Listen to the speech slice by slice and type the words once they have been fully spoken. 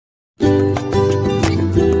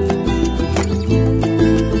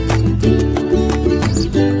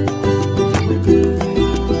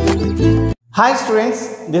Hi students,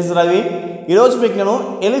 this is Ravi. ఈరోజు మీకు నేను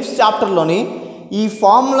ఎలిప్స్ చాప్టర్లోని ఈ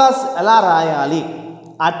ఫార్ములాస్ ఎలా రాయాలి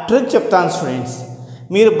ఆ ట్రిక్ చెప్తాను స్టూడెంట్స్.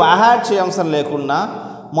 మీరు బైహార్ట్ చేయవసరం లేకుండా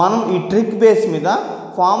మనం ఈ ట్రిక్ బేస్ మీద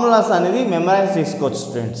ఫార్ములాస్ అనేది మెమరైజ్ చేసుకోవచ్చు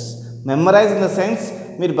students. Memorise in the sense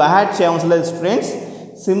మీరు బైహార్ట్ చేయవసరం లేదు స్టూడెంట్స్.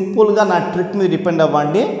 సింపుల్గా నా ట్రిక్ మీద డిపెండ్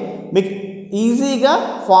అవ్వండి. మీకు ఈజీగా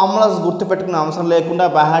ఫార్ములాస్ గుర్తుపెట్టుకునే అవసరం లేకుండా,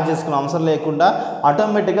 బైహార్ట్ చేసుకునే అవసరం లేకుండా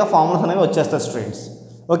ఆటోమేటిక్గా ఫార్ములాస్ అనేవి వచ్చేస్తాయి students.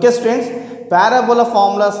 Okay students, parabola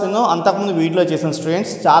formulas నేను అంతకుముందు వీడియోలో చేశాను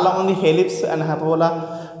స్టూడెంట్స్. చాలామంది ఎలిప్స్ అండ్ హైపర్బోలా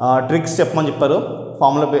ట్రిక్స్ చెప్పమని చెప్పారు,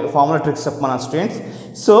 ఫార్ములా ట్రిక్స్ చెప్పమన్నారు స్టూడెంట్స్.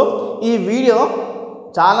 సో ఈ వీడియో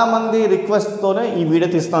చాలామంది రిక్వెస్ట్తోనే ఈ వీడియో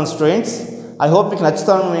తీస్తాను స్టూడెంట్స్. ఐ హోప్ మీకు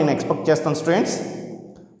నచ్చుతానని నేను ఎక్స్పెక్ట్ చేస్తాను స్టూడెంట్స్.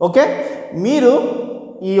 ఓకే, మీరు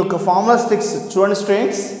ఈ యొక్క ఫార్ములాస్ ట్రిక్స్ చూడండి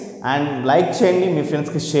స్టూడెంట్స్, అండ్ లైక్ చేయండి, మీ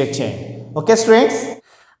ఫ్రెండ్స్కి షేర్ చేయండి. ఓకే స్టూడెంట్స్,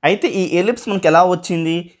 అయితే ఈ ఎలిప్స్ మనకి ఎలా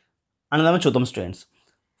వచ్చింది అనేది చూద్దాం స్టూడెంట్స్.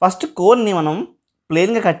 ఫస్ట్ కోన్ని మనం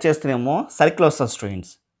ప్లెయిన్గా కట్ చేస్తేనేమో సర్కిల్ వస్తుంది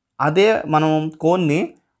స్టూడెంట్స్. అదే మనం కోన్ని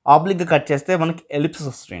ఆబ్లిక్గా కట్ చేస్తే మనకి ఎలిప్స్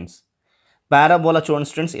వస్తుంది స్టూడెంట్స్. పారాబోలా చూడండి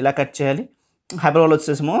స్టూడెంట్స్, ఇలా కట్ చేయాలి. హైపర్బోలా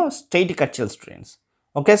వచ్చేసేమో స్ట్రైట్ కట్ చేయాలి స్టూడెంట్స్.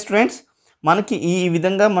 ఓకే స్టూడెంట్స్, మనకి ఈ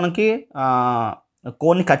విధంగా మనకి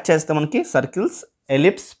కోన్ని కట్ చేస్తే మనకి సర్కిల్స్,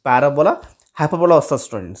 ఎలిప్స్, పారాబోలా, హైపర్బోలా వస్తుంది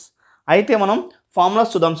స్టూడెంట్స్. అయితే మనం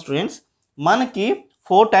ఫార్ములాస్ చూద్దాం స్టూడెంట్స్. మనకి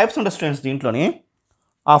 4 టైప్స్ ఉంటాయి స్టూడెంట్స్. దీంట్లోని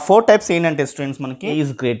ఆ 4 టైప్స్ ఏంటంటే స్టూడెంట్స్, మనకి ఏ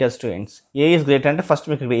is greater students. A is greater అంటే ఫస్ట్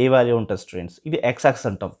మీకు ఇక్కడ ఏ వాల్యూ ఉంటుంది స్టూడెంట్స్, ఇది ఎక్స్ యాక్సిస్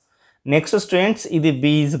అంటాం. నెక్స్ట్ స్టూడెంట్స్ ఇది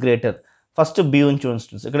B is greater, first B ఉంది చూడండి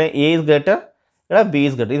స్టూడెంట్స్. ఇక్కడ ఏ ఈజ్ గ్రేటర్, ఇక్కడ బి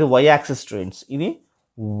ఈజ్ గ్రేటర్. ఇది వై యాక్సిస్ స్టూడెంట్స్, ఇది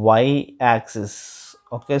వై యాక్సిస్.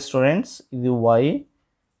 ఓకే స్టూడెంట్స్, ఇది వై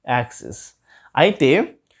యాక్సిస్. అయితే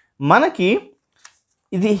మనకి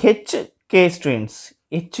ఇది హెచ్కే స్టూడెంట్స్,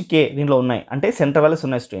 హెచ్కే దీంట్లో ఉన్నాయి అంటే సెంటర్ వాల్యూస్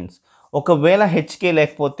ఉన్నాయి స్టూడెంట్స్. ఒకవేళ హెచ్కే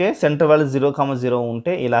లేకపోతే సెంటర్ వాల్యూ 0,0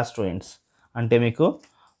 ఉంటే ఇలా స్టూడెంట్స్. అంటే మీకు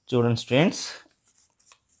చూడండి స్టూడెంట్స్,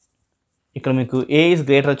 ఇక్కడ మీకు ఏ ఈజ్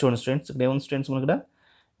గ్రేటర్ చూడండి స్టూడెంట్స్. ఇక్కడ ఏముంది స్టూడెంట్స్,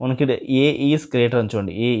 మనకి ఏ ఈజ్ గ్రేటర్ అని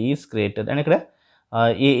చూడండి, ఏ ఈజ్ గ్రేటర్. అండ్ ఇక్కడ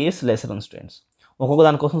ఏ ఈజ్ లెసర్ అని స్టూడెంట్స్. ఒక్కొక్క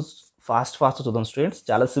దానికోసం ఫాస్ట్ చూద్దాం స్టూడెంట్స్.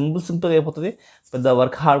 చాలా సింపుల్గా అయిపోతుంది, పెద్ద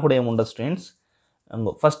వర్క్ హార్డ్ కూడా ఏమి ఉండదు స్టూడెంట్స్.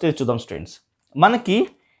 ఫస్ట్ చూద్దాం స్టూడెంట్స్. మనకి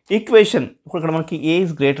ఈక్వేషన్ ఇక్కడ మనకి ఏ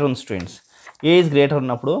ఈజ్ గ్రేటర్ ఉంది స్టూడెంట్స్. ఏ ఈజ్ గ్రేటర్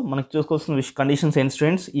ఉన్నప్పుడు మనకి చూసుకోవాల్సిన కండిషన్స్ ఏంటి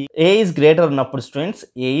స్టూడెంట్స్. ఏ ఈజ్ గ్రేటర్ ఉన్నప్పుడు స్టూడెంట్స్,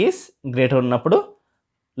 ఏ ఈజ్ గ్రేటర్ ఉన్నప్పుడు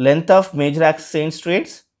లెంత్ ఆఫ్ మేజర్ యాక్సిస్ ఏంటి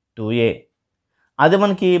స్టూడెంట్స్, 2a. అదే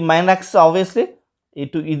మనకి మైనర్ యాక్సిస్ ఆబ్వియస్లీ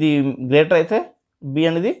ఇది గ్రేటర్ అయితే బి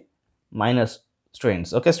అనేది మైనస్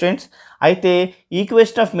స్టూడెంట్స్. ఓకే స్టూడెంట్స్, అయితే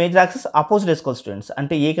equation of major axis opposite వేసుకోవాలి స్టూడెంట్స్.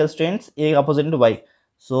 అంటే ఏ కదా స్టూడెంట్స్, ఏ అపోజిట్ అంటే వై.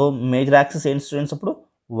 సో మేజర్ యాక్సిస్ ఏంటి స్టూడెంట్స్, అప్పుడు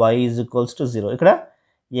y ఈజ్ ఈక్వల్స్ టు 0. ఇక్కడ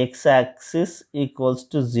ఎక్స్ యాక్సిస్ ఈక్వల్స్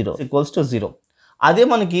టు 0. అదే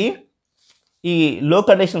మనకి ఈ లో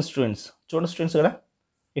కండిషన్ స్టూడెంట్స్ చూడండి స్టూడెంట్స్,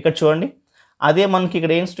 ఇక్కడ చూడండి. అదే మనకి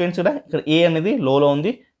ఇక్కడ ఏం స్టూడెంట్స్, ఇక్కడ ఏ అనేది లోలో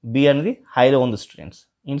ఉంది, బి అనేది హైలో ఉంది స్టూడెంట్స్.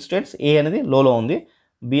 ఇన్ స్టూడెంట్స్ ఏ అనేది లోలో ఉంది,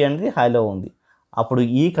 బి అనేది హైలో ఉంది. అప్పుడు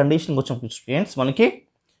ఈ కండిషన్కి వచ్చిన స్టూడెంట్స్ మనకి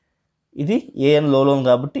ఇది ఏ అని లోలో ఉంది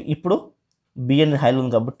కాబట్టి, ఇప్పుడు బి అనేది హైలో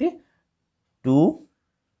ఉంది కాబట్టి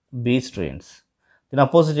 2b స్టూడెంట్స్. దీని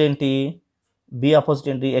అపోజిట్ ఏంటి, బి అపోజిట్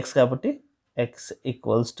ఏంటి, ఎక్స్ కాబట్టి ఎక్స్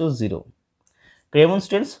ఈక్వల్స్ టు 0. ఇక్కడ ఏముంది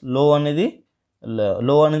స్టూడెంట్స్,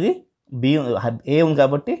 లో అనేది బి ఏ ఉంది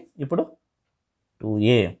కాబట్టి ఇప్పుడు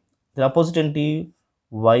 2a. దీని అపోజిట్ ఏంటి,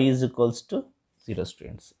 y is equals to 0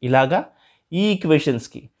 students. ఇలాగా ఈ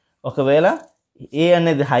ఈక్వేషన్స్కి ఒకవేళ ఏ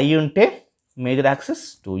అనేది హై ఉంటే మేజర్ యాక్సిస్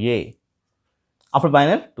 2a, అప్పుడు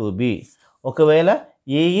మైనర్ 2b. ఒకవేళ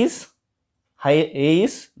ఏ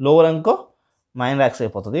ఈజ్ లోవర్ అనుకో మైనర్ యాక్సిస్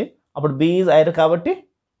అయిపోతుంది, అప్పుడు బి ఈజ్ హైయర్ కాబట్టి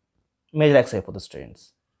మేజర్ యాక్సిస్ అయిపోతుంది స్టూడెంట్స్.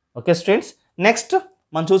 ఓకే స్టూడెంట్స్, నెక్స్ట్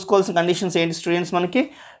మనం చూసుకోవాల్సిన కండిషన్స్ ఏంటి స్టూడెంట్స్, మనకి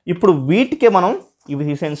ఇప్పుడు వీటికే మనం ఇవి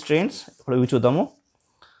తీసేయండి స్టూడెంట్స్. ఇప్పుడు ఇవి చూద్దాము.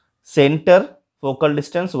 Centre, focal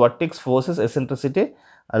distance, vertex, forces, eccentricity,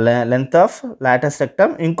 length of Lotus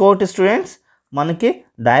rectum. ఇంకోటి స్టూడెంట్స్ మనకి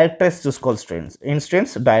డైరెక్ట్రెస్ చూసుకోవాలి స్టూడెంట్స్. ఏం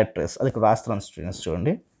స్టూడెంట్స్, డైరెక్ట్రెస్. అది ఇక్కడ రాస్తున్నాను స్టూడెంట్స్,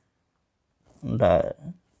 చూడండి.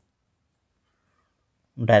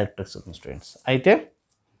 డైరెక్ట్రెస్ స్టూడెంట్స్. అయితే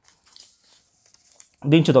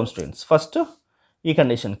దీన్ని చూద్దాం స్టూడెంట్స్. ఫస్ట్ ఈ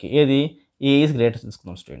కండిషన్కి ఏది, ఏ ఈజ్ గ్రేటర్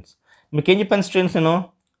తీసుకుందాం స్టూడెంట్స్. మీకు ఏం చెప్పాను స్టూడెంట్స్,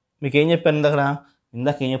 మీకు ఏం చెప్పాను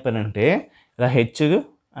ఇందాక ఏం చెప్పానంటే, ఇలా హెచ్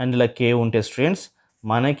అండ్ ఇలా కే ఉంటే స్టూడెంట్స్,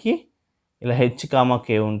 మనకి ఇలా హెచ్ కామా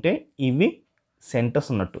కే ఉంటే ఇవి సెంటర్స్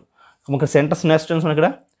ఉన్నట్టు. మనకి సెంటర్స్ ఉన్నాయి స్టూడెంట్స్, ఇక్కడ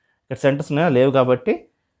సెంటర్స్ ఉన్నాయా, లేవు కాబట్టి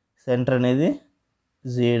సెంటర్ అనేది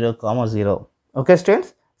 0,0. ఓకే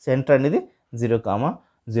స్టూడెంట్స్, సెంటర్ అనేది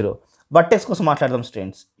 0,0. వర్టెక్స్ కోసం మాట్లాడదాం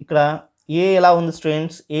స్టూడెంట్స్. ఇక్కడ ఏ ఎలా ఉంది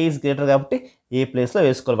స్టూడెంట్స్, ఏ ఈజ్ గ్రేటర్ కాబట్టి ఏ ప్లేస్లో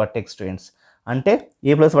వేసుకోవాలి వర్టెక్స్ స్టూడెంట్స్. అంటే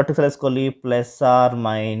ఏ ప్లేస్ వర్టెక్స్ వేసుకోవాలి, +or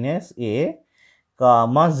 -a,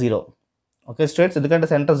 0. ఓకే స్టూడెంట్స్, ఎందుకంటే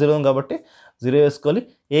సెంటర్ 0 ఉంది కాబట్టి 0 వేసుకోవాలి.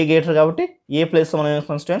 ఏ గ్రేటర్ కాబట్టి ఏ ప్లేస్లో మనం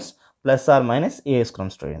వేసుకున్నాం స్టూడెంట్స్, ప్లస్ ఆర్ మైనస్ ఏ వేసుకున్నాం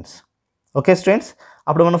స్టూడెంట్స్. ఓకే స్టూడెంట్స్,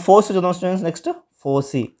 అప్పుడు మనం 4C చూద్దాం స్టూడెంట్స్. నెక్స్ట్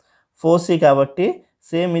 4C కాబట్టి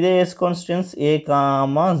సేమ్ ఇదే వేసుకోండి students, A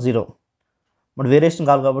comma 0. But variation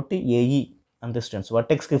కావాలి కాబట్టి ఏఈ అంతే స్టూడెంట్స్.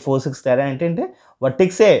 వర్టెక్స్కి 4-6 తేడా ఏంటంటే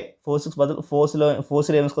వర్టెక్సే 4-6 బదులు 4Cలో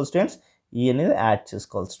ఏం వేసుకోవాలి స్టూడెంట్స్, ఈ అనేది యాడ్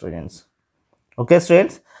చేసుకోవాలి స్టూడెంట్స్. ఓకే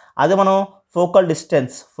స్టూడెంట్స్, అదే మనం ఫోకల్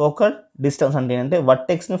డిస్టెన్స్ అంటే ఏంటంటే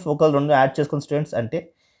వర్టెక్స్ని ఫోకల్ రెండు యాడ్ చేసుకుని స్టూడెంట్స్, అంటే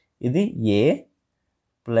ఇది ఏ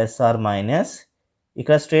ప్లస్ ఆర్ మైనస్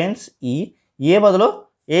ఇక్కడ స్టూడెంట్స్ ఏ బదులు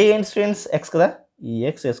ఏ ఏంటి స్టూడెంట్స్, ఎక్స్ కదా, ఈ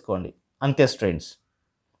ఎక్స్ వేసుకోండి అంతే స్టూడెంట్స్.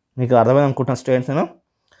 మీకు అర్థమైంది అనుకుంటున్నాను స్టూడెంట్స్. నేను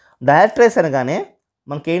డైరెక్ట్రేస్ అనగానే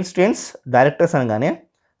మనకి ఏంటి స్టూడెంట్స్, డైరెక్ట్రేస్ అనగానే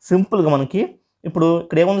సింపుల్గా మనకి ఇప్పుడు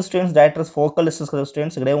ఇక్కడ ఏముంది స్టూడెంట్స్, డైరెక్ట్రేస్ ఫోకల్ డిస్టెన్స్ కదా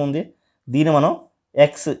స్టూడెంట్స్, ఇక్కడ ఏముంది, దీన్ని మనం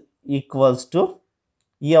ఎక్స్ ఈక్వల్స్ టు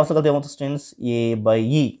ఈ అవసరం కదా ఏమవుతుంది స్టూడెంట్స్,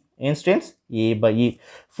 A/E. ఏం స్టూడెంట్స్, A/E.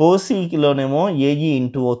 4Cలోనేమో ఏఈ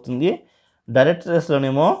ఇంటూ అవుతుంది,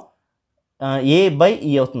 డైరెక్ట్రేస్లోనేమో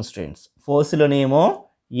A/E అవుతుంది స్టూడెంట్స్. 4Cలోనేమో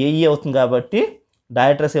ఏఈ అవుతుంది కాబట్టి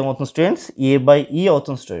డైరెక్ట్రేస్ ఏమవుతుంది స్టూడెంట్స్, A/E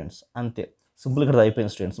అవుతుంది స్టూడెంట్స్. అంతే సింపుల్, ఇక్కడ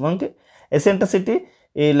అయిపోయింది స్టూడెంట్స్. మనకి ఎసెంట్రిసిటీ,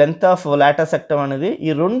 ఈ లెంత్ ఆఫ్ లాటర్ సెక్టమ్ అనేది ఈ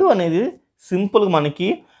రెండు అనేది సింపుల్గా మనకి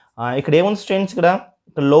ఇక్కడ ఏముంది స్టూడెంట్స్, ఇక్కడ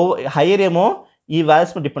లో హైయర్ ఏమో ఈ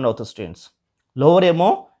వాల్యూస్ మీద డిపెండ్ అవుతుంది స్టూడెంట్స్, లోవర్ ఏమో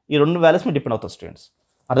ఈ రెండు వాల్యూస్ మీద డిపెండ్ అవుతుంది స్టూడెంట్స్.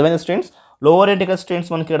 అర్థమైంది స్టూడెంట్స్. లోవర్ ఏంటి ఇక్కడ స్టూడెంట్స్,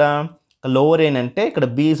 మనకి ఇక్కడ లోవర్ ఏంటంటే ఇక్కడ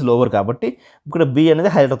బి ఈజ్ లోవర్ కాబట్టి ఇక్కడ బి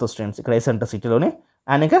అనేది హైలైట్ అవుతుంది స్టూడెంట్స్ ఇక్కడ ఎసెంట్రిసిటీలోని.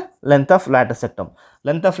 అండ్ ఇంకా లెంత్ ఆఫ్ లాటర్ సెక్టమ్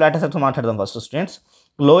మాట్లాడదాం ఫస్ట్ స్టూడెంట్స్.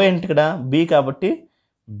 లో ఏంటి ఇక్కడ బి కాబట్టి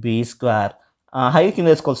B². హై కింద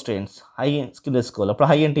వేసుకోవాలి స్టూడెంట్స్, హై కింద వేసుకోవాలి. అప్పుడు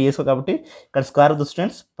హై అంటే వేసుకోవాలి కాబట్టి ఇక్కడ స్క్వేర్ అవుతుంది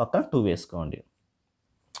స్టూడెంట్స్, పక్కన 2 వేసుకోండి.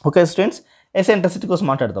 ఓకే స్టూడెంట్స్, ఎసెంట్రిసిటీ కోసం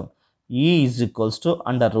మాట్లాడదాం. E =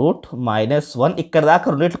 √-1. ఇక్కడ దాకా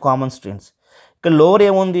రెండిట్లు కామన్ స్టూడెంట్స్. ఇక్కడ లోవర్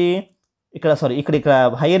ఏముంది, ఇక్కడ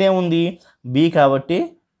హైయర్ ఏముంది, బి కాబట్టి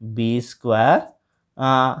B².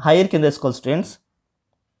 హైయర్ కింద వేసుకోవాలి students,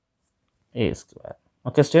 A².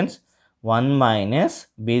 Okay students, 1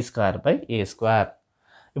 - B²/A².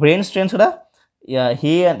 ఇప్పుడు ఏంటి స్టూడెంట్స్ కూడా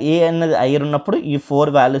ఏ అన్నది హైయర్ ఉన్నప్పుడు ఈ 4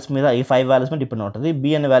 వాల్యూస్ మీద, ఈ 5 వాల్యూస్ మీద డిపెండ్ ఉంటుంది.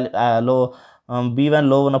 బి అనే వాల్యూ B1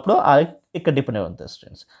 లో ఉన్నప్పుడు ఇక్కడ డిపెండ్ అవుతుంది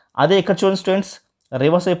స్టూడెంట్స్. అదే ఇక్కడ చూడండి స్టూడెంట్స్,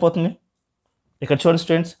 రివర్స్ అయిపోతుంది. ఇక్కడ చూడండి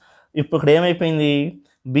స్టూడెంట్స్, ఇప్పుడు ఇక్కడ ఏమైపోయింది,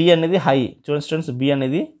 బి అనేది హై, చూడండి స్టూడెంట్స్, బి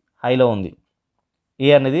అనేది హైలో ఉంది, ఏ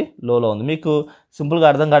అనేది లోలో ఉంది. మీకు సింపుల్గా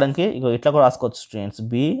అర్థం కావడానికి ఇట్లా కూడా రాసుకోవచ్చు students,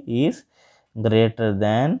 B is greater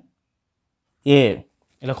than ఏ,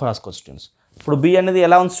 ఇలా కూడా రాసుకోవచ్చు స్టూడెంట్స్. ఇప్పుడు బి అనేది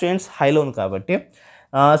ఎలా ఉంది స్టూడెంట్స్, హైలో ఉంది కాబట్టి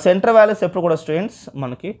సెంటర్ వాల్యూస్ ఎప్పుడు కూడా స్టూడెంట్స్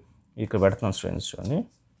మనకి ఇక్కడ పెడుతున్నాం స్టూడెంట్స్. చూడండి,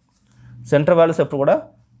 సెంటర్ వాల్యూస్ ఎప్పుడు కూడా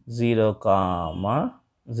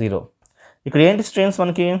 0,0. ఇక్కడ ఏంటి స్టూడెంట్స్,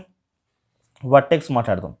 మనకి వర్టెక్స్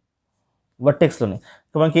మాట్లాడదాం. వర్టెక్స్లోని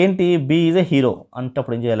ఇక్కడ మనకి ఏంటి, బి ఈజ్ ఏ హీరో అంటే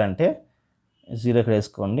అప్పుడు ఏం చేయాలంటే 0 ఇక్కడ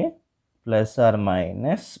వేసుకోండి, plus are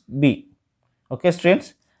minus B. Okay students,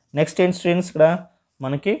 next ఏంటి స్టూడెంట్స్, ఇక్కడ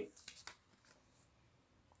మనకి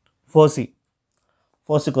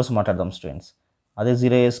 4C కోసం మాట్లాడదాం స్టూడెంట్స్. అదే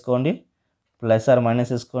 0 వేసుకోండి, ప్లస్ ఆర్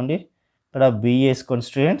మైనస్ వేసుకోండి, ఇక్కడ బి వేసుకోండి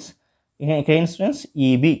స్టూడెంట్స్. ఇక్కడ ఏం స్టూడెంట్స్,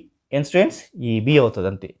 ఈబి. ఏం స్టూడెంట్స్, ఈబి అవుతుంది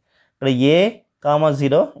అంతే. ఇక్కడ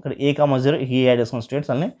A,0, ఇక్కడ A,0 ఈ యాడ్ చేసుకోండి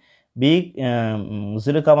స్టూడెంట్స్. అన్నీ B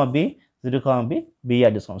 0,B, 0,B, B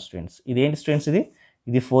add చేసుకోండి స్టూడెంట్స్. ఇది ఏంటి స్టూడెంట్స్,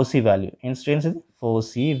 ఇది 4C వాల్యూ. ఏంటి స్టూడెంట్స్, ఇది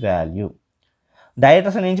 4C వాల్యూ.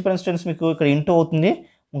 డైరెక్టర్స్ అని ఏం చెప్పిన స్టూడెంట్స్, మీకు ఇక్కడ ఇంటూ అవుతుంది,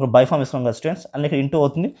 ఇంకా బైఫామ్ వేసుకోండి కదా స్టూడెంట్స్, అన్నీ ఇక్కడ ఇంటూ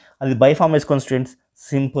అవుతుంది, అది బైఫామ్ వేసుకోండి స్టూడెంట్స్,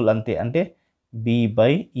 సింపుల్ అంతే. అంటే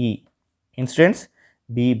B/E. ఏం స్టూడెంట్స్,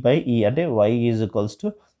 B/E అంటే Y =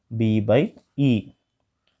 B/E.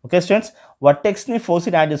 Okay students, వర్టెక్స్ని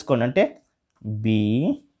 4Cని add చేసుకోండి, అంటే B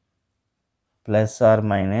 + or -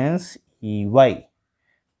 EY,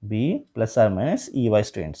 B + or - EY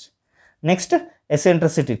students. Next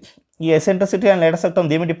eccentricity. ఈ ఎసెంట్రిసిటీ అండ్ లాటర్ సెక్టమ్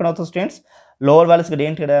దేమి డిపెండ్ అవుతుంది స్టూడెంట్స్, లోవర్ వాల్యూస్ ఇక్కడ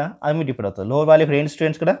ఏంటి, ఇక్కడ అది మీ డిపెండ్ అవుతుంది. లోవర్ వాల్యూ ఇక్కడ ఏంటి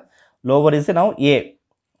స్టూడెంట్స్, ఇక్కడ lower is now A,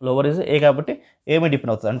 lower is a కాబట్టి ఏమి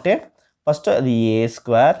డిపెండ్ అవుతుంది అంటే ఫస్ట్ అది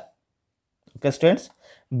A². Okay students,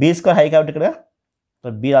 B² high కాబట్టి ఇక్కడ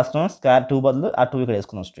బి రాసుకున్నాం, స్క్వేర్ 2 బదులు ఆ 2 ఇక్కడ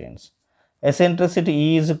వేసుకున్నాం students. Eccentricity E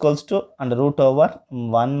 = √1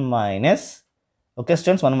 - okay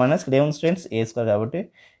students, 1 - ఇక్కడ ఏముంది స్టూడెంట్స్, A² కాబట్టి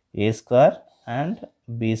A² అండ్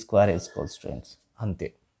B² వేసుకోవాలి స్టూడెంట్స్, అంతే.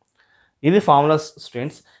 ఇది ఫార్ములాస్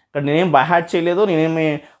స్టూడెంట్స్. ఇక్కడ నేనేం బై హార్ట్ చేయలేదు, నేనేమి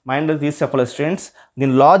మైండ్లో తీసి చెప్పలేదు స్టూడెంట్స్,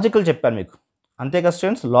 నేను లాజికల్ చెప్పాను మీకు, అంతే కదా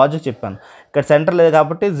స్టూడెంట్స్, లాజిక్ చెప్పాను. ఇక్కడ సెంటర్ లేదు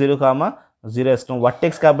కాబట్టి 0,0 వేసుకున్నాం,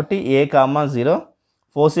 వర్టెక్స్ కాబట్టి A,0,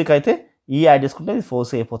 4Cకి అయితే ఈ యాడ్ చేసుకుంటే ఇది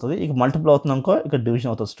 4C అయిపోతుంది. ఇక మల్టిపుల్ అవుతుంది అనుకో, ఇక్కడ డివిజన్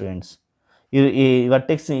అవుతుంది స్టూడెంట్స్. ఈ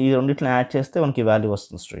వర్టెక్స్ ఈ రెండింటిని యాడ్ చేస్తే మనకి వాల్యూ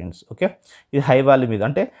వస్తుంది స్టూడెంట్స్. ఓకే, ఇది హై వాల్యూ మీద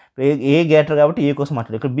అంటే ఏ గ్రేటర్ కాబట్టి ఏ కోసం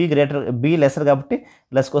మాట్లాడాలి, ఇక్కడ బి లెసర్ కాబట్టి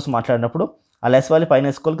లెస్ కోసం మాట్లాడినప్పుడు ఆ లెస్ వాల్యూ పైన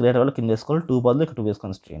వేసుకోవాలి, గ్రేటర్ వాల్యూ కింద వేసుకోవాలి, 2 బదులు ఇక్కడ 2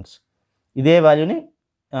 వేసుకోండి స్టూడెంట్స్. ఇదే వాల్యూని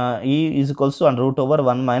ఈ is equals to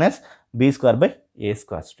 √1 minus b²/a²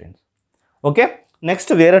 students. Okay,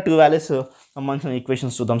 next వేరే 2 వాల్యూస్ సంబంధించిన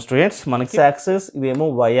ఈక్వేషన్స్ చూద్దాం స్టూడెంట్స్. మనకి యాక్సిస్, ఇదేమో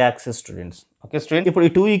y axis students. Okay student, ఇప్పుడు ఈ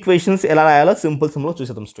 2 ఈక్వేషన్స్ ఎలా రాయాలో సింపుల్గా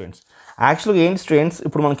చూసేద్దాం స్టూడెంట్స్. యాక్చువల్గా ఏంటి స్టూడెంట్స్,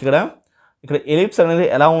 ఇప్పుడు మనకి ఇక్కడ ఎలిప్స్ అనేది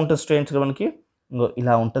ఎలా ఉంటుంది స్టూడెంట్స్, ఇక్కడ మనకి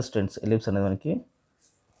ఇలా ఉంటుంది స్టూడెంట్స్. ఎలిప్స్ అనేది మనకి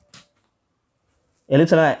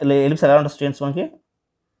ఎలిప్స్ ఎలా ఉంటుంది స్టూడెంట్స్, మనకి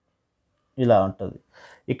ఇలా ఉంటుంది.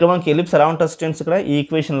 ఇక్కడ మనకి ఎలిప్స్ ఎలా ఉంటుంది స్టూడెంట్స్, ఇక్కడ ఈ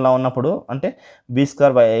ఈక్వేషన్ ఇలా ఉన్నప్పుడు అంటే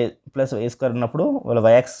b²+a² ఉన్నప్పుడు వాళ్ళ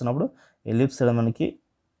y యాక్సిస్ ఉన్నప్పుడు ఎలిప్స్ మనకి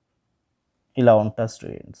ఇలా ఉంటుంది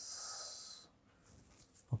స్టూడెంట్స్.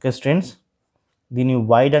 ఓకే స్టూడెంట్స్, దీన్ని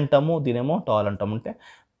వైడ్ అంటాము, దీనేమో టాల్ అంటాము. అంటే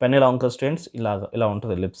పెన్ ఇలా ఉంటుంది స్టూడెంట్స్, ఇలా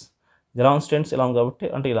ఉంటుంది ఎలిప్స్. ఇలా ఉంది స్టూడెంట్స్, ఇలా ఉంది కాబట్టి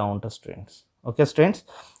అంటే ఇలా ఉంటుంది స్టూడెంట్స్. ఓకే స్టూడెంట్స్,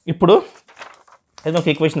 ఇప్పుడు ఏదో ఒక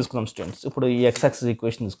ఈక్వేషన్ తీసుకుందాం స్టూడెంట్స్. ఇప్పుడు ఈ x యాక్సిస్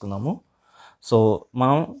ఈక్వేషన్ తీసుకుందాము. సో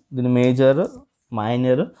మనం దీని major,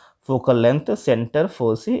 minor, focal length, centre,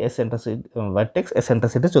 foresee, eccentricity, vertex,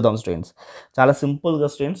 eccentricity చూద్దాం స్టూడెంట్స్. చాలా సింపుల్గా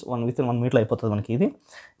స్టూడెంట్స్, 1 మీటర్లో అయిపోతుంది మనకి ఇది.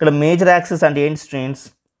 ఇక్కడ మేజర్ యాక్సిస్ అంటే ఏంటి స్టూడెంట్స్,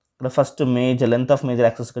 ఇక్కడ first length of major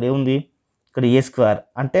axis ఇక్కడ ఏముంది, ఇక్కడ a²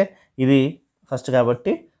 అంటే ఇది ఫస్ట్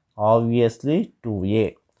కాబట్టి ఆబ్వియస్లీ 2a,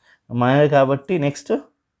 మైనర్ కాబట్టి next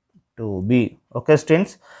 2b. Okay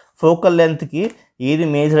students, focal లెంత్కి ఏది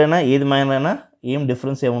మేజర్ అయినా ఏది మైనర్ అయినా ఏం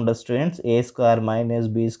డిఫరెన్స్ ఏముండదు స్టూడెంట్స్. a²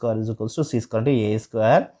 - b² = c² అంటే a²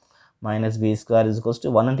 - b²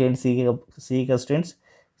 = 1 అంటే ఏంటి, c కదా స్టూడెంట్స్,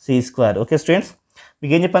 c². ఓకే స్టూడెంట్స్,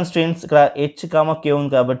 మీకు ఏం చెప్పాను స్టూడెంట్స్, ఇక్కడ h, k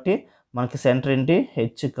ఉంది కాబట్టి మనకి సెంటర్ ఏంటి,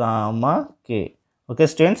 h, k. Okay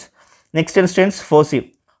students, next ఏంటి స్టూడెంట్స్,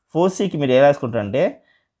 ఫోర్సీకి మీరు ఎలా రాసుకుంటారంటే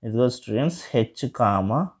ఇదిగో స్టూడెంట్స్ h,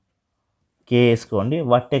 k వేసుకోండి.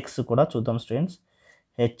 వర్టెక్స్ కూడా చూద్దాం స్టూడెంట్స్,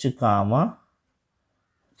 h,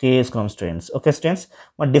 k వేసుకున్నాం స్టూడెంట్స్. ఓకే స్టూడెంట్స్,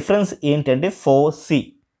 మన డిఫరెన్స్ ఏంటంటే 4c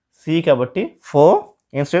కాబట్టి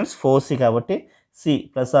ఏం స్టూడెంట్స్ 4c కాబట్టి c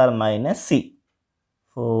 ± c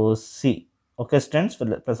 4c. Okay students,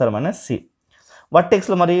 ± c.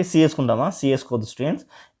 వర్టెక్స్లో మరి c వేసుకుంటామా, c వేసుకోవద్దు స్టూడెంట్స్.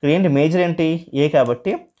 ఇక్కడ ఏంటి మేజర్ ఏంటి, a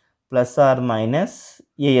కాబట్టి ±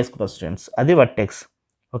 a వేసుకుంటాం స్టూడెంట్స్, అది వర్టెక్స్.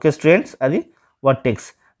 ఓకే స్టూడెంట్స్, అది వర్టెక్స్.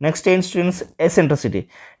 నెక్స్ట్ ఏంటి స్టూడెంట్స్, ఎసెంట్రిసిటీ.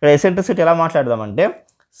 ఇక్కడ ఎసెంట్రిసిటీ ఎలా మాట్లాడదామంటే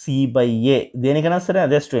c/a, దేనికైనా సరే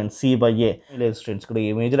అదే స్టూడెంట్స్, c/a లేదు స్టూడెంట్స్. ఇక్కడ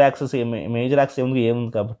మేజర్ యాక్సిస్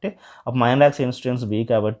ఏముంది కాబట్టి అప్పుడు మైనర్ యాక్సిస్ ఏం స్టూడెంట్స్ b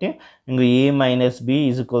కాబట్టి ఇంకా a - b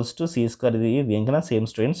 = c². ఇది దేనికైనా same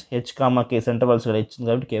students. h, k centre walls ఇక్కడ h ఉంది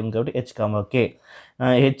కాబట్టి k ఉంది కాబట్టి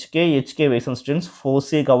h, k, hk వేసిన స్టూడెంట్స్.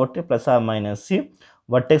 4c కాబట్టి ± c,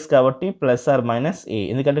 వర్టెక్స్ కాబట్టి ± a,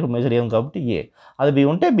 ఎందుకంటే ఇక్కడ మేజర్ ఏం కాబట్టి a, అది b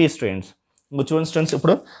ఉంటే b స్టూడెంట్స్. ఇంకో చూడండి స్టూడెంట్స్,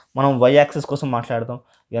 ఇప్పుడు మనం y యాక్సిస్ కోసం మాట్లాడదాం.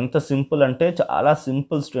 ఎంత సింపుల్ అంటే చాలా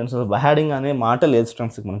సింపుల్ స్టూడెంట్స్, హ్యాడింగ్ అనే మాట లేదు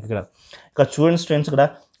స్టూడెంట్స్ మనకి. ఇక్కడ చూడండి స్టూడెంట్స్,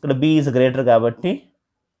 ఇక్కడ b ఈజ్ గ్రేటర్ కాబట్టి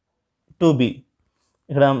 2b.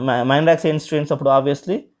 ఇక్కడ మైనర్ యాక్సిస్ ఏంటి స్టూడెంట్స్, అప్పుడు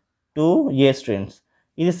ఆబ్వియస్లీ 2a స్టూడెంట్స్.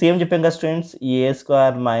 ఇది సేమ్ చెప్పాం కదా students, a² -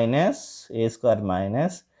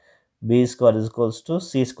 b² =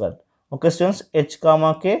 c². Okay students, h,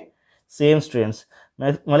 k same students.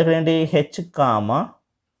 మళ్ళీ ఇక్కడ ఏంటి h,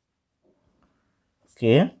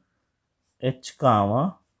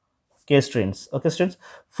 k students. Okay students,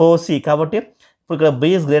 4c కాబట్టి ఇప్పుడు ఇక్కడ b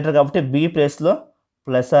ఈజ్ గ్రేటర్ కాబట్టి b ప్లేస్లో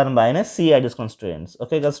 ± c యాడ్ చేసుకోండి స్టూడెంట్స్.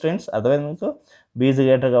 ఓకే కదా స్టూడెంట్స్, అర్థమైంది మీకు. b ఈజ్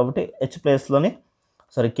గ్రేటర్ కాబట్టి k ప్లేస్లోని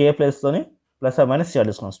 ± c యాడ్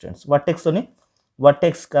చేసుకోండి స్టూడెంట్స్.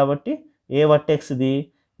 వర్టెక్స్ కాబట్టి ఏ వర్టెక్స్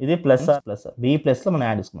ఇది ప్లస్ b ప్లస్లో మనం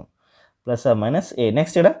యాడ్ చేసుకున్నాం ± a.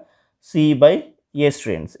 నెక్స్ట్ ఇక్కడ c/a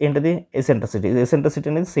స్టూడెంట్స్. ఏంటిది, ఎసెంట్రిసిటీ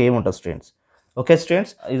అనేది సేమ్ ఉంటుంది స్టూడెంట్స్. ఓకే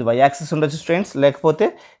స్టూడెంట్స్, ఇది y యాక్సిస్ ఉండొచ్చు స్టూడెంట్స్, లేకపోతే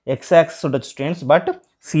x యాక్సిస్ ఉండొచ్చు students, but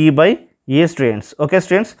c/a students. Okay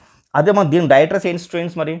students, అదే మన దీని డైరెక్ట్రెస్ ఏంటి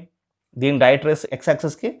స్టూడెంట్స్, మరి దీని డైరెక్ట్రెస్ x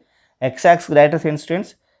యాక్సిస్కి డైరెక్ట్రెస్ ఏంటి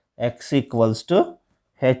స్టూడెంట్స్, x =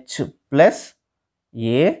 h +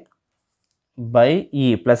 a/e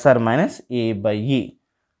 ±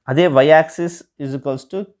 అదే y axis =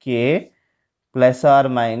 k ±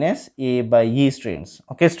 a/e students.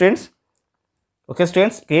 Okay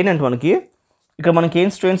students, ఏంటంటే మనకి ఏం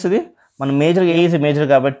స్టూడెంట్స్, ఇది మన మేజర్ ఏ ఈజ్ మేజర్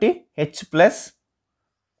కాబట్టి h +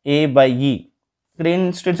 a/e. ఇక్కడ ఏం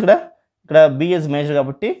స్టూడెంట్స్, ఇక్కడ b ఈజ్ మేజర్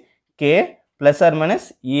కాబట్టి k ±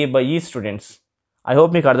 a/e students. I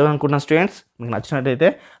hope మీకు అర్థం అనుకుంటున్నాను స్టూడెంట్స్. మీకు నచ్చినట్టయితే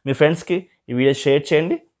మీ ఫ్రెండ్స్కి ఈ వీడియో షేర్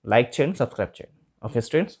చేయండి, లైక్ చేయండి, సబ్స్క్రైబ్ చేయండి. Okay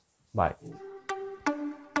students, bye.